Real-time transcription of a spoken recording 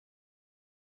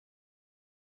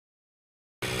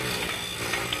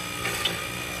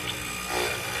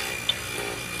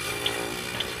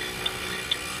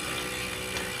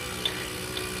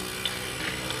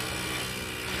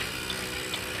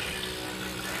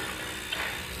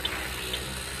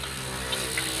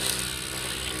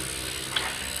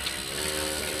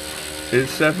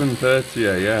It's 7:30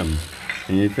 AM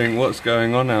and you think, what's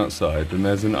going on outside? And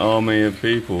there's an army of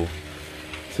people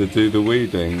to do the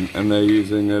weeding, and they're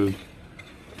using a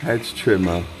hedge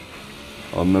trimmer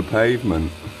on the pavement.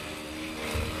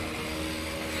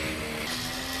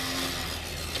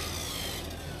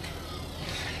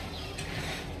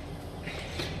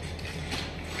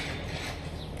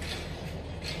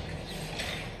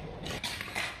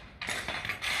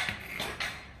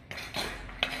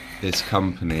 This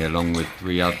company, along with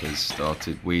 3 others,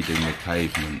 started weeding the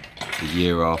pavement the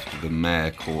year after the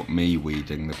mayor caught me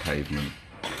weeding the pavement.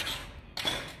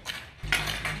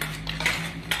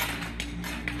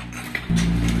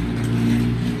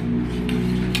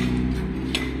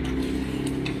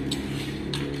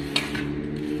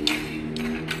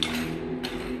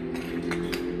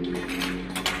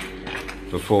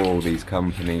 Before all these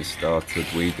companies started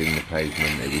weeding the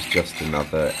pavement, it was just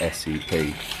another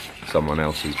SEP, someone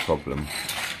else's problem.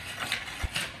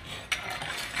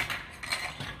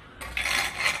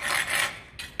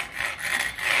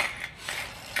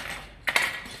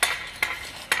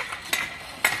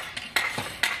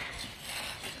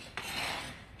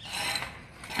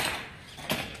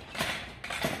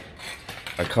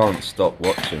 I can't stop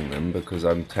watching them because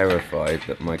I'm terrified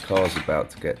that my car's about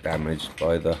to get damaged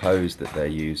by the hose that they're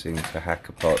using to hack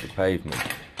apart the pavement.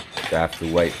 So I have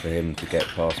to wait for him to get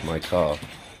past my car.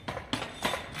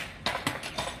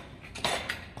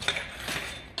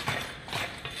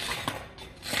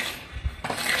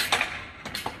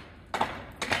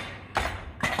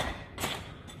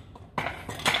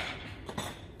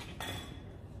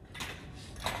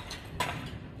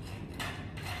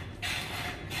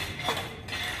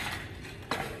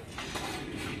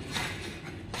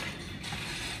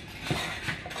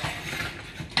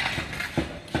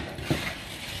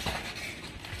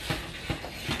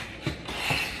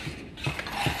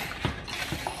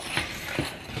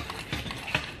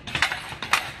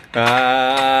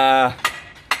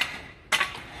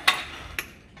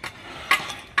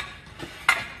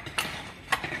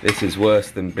 This is worse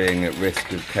than being at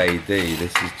risk of KD.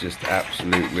 This is just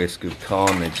absolute risk of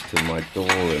carnage to my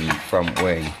door and front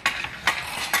wing.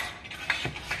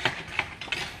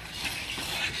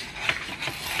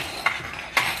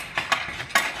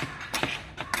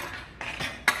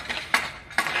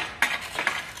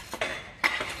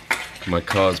 My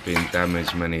car's been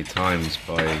damaged many times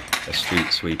by a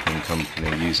street sweeping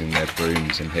company using their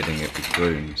brooms and hitting it with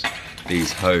brooms.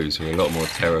 These hoes are a lot more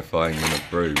terrifying than a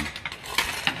broom.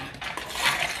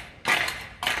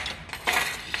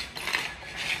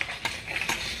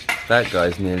 That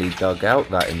guy's nearly dug out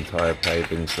that entire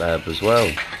paving slab as well.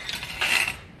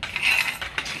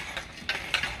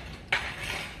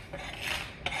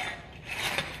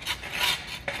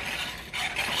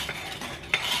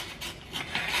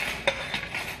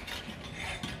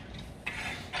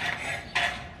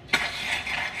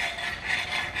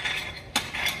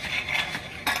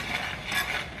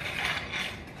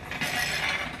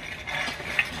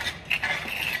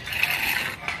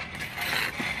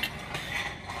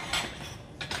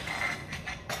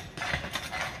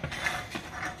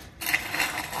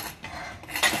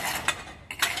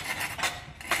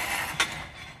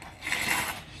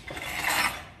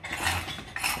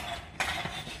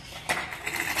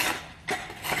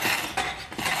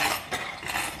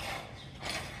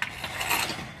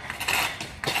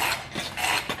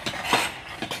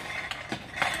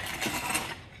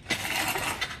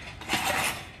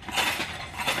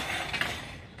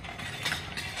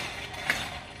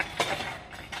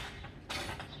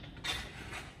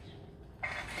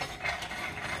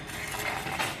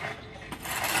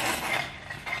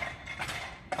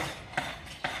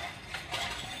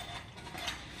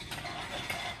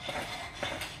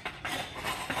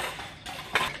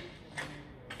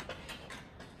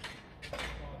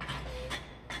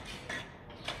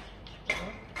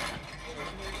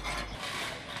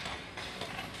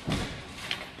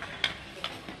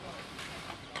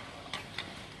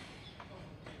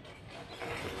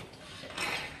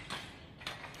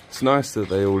 It's nice that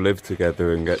they all live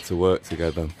together and get to work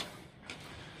together.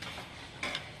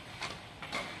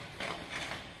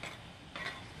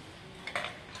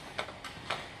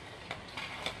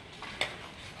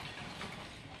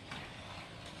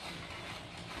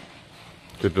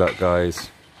 Good luck, guys.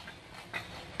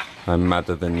 I'm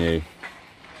madder than you.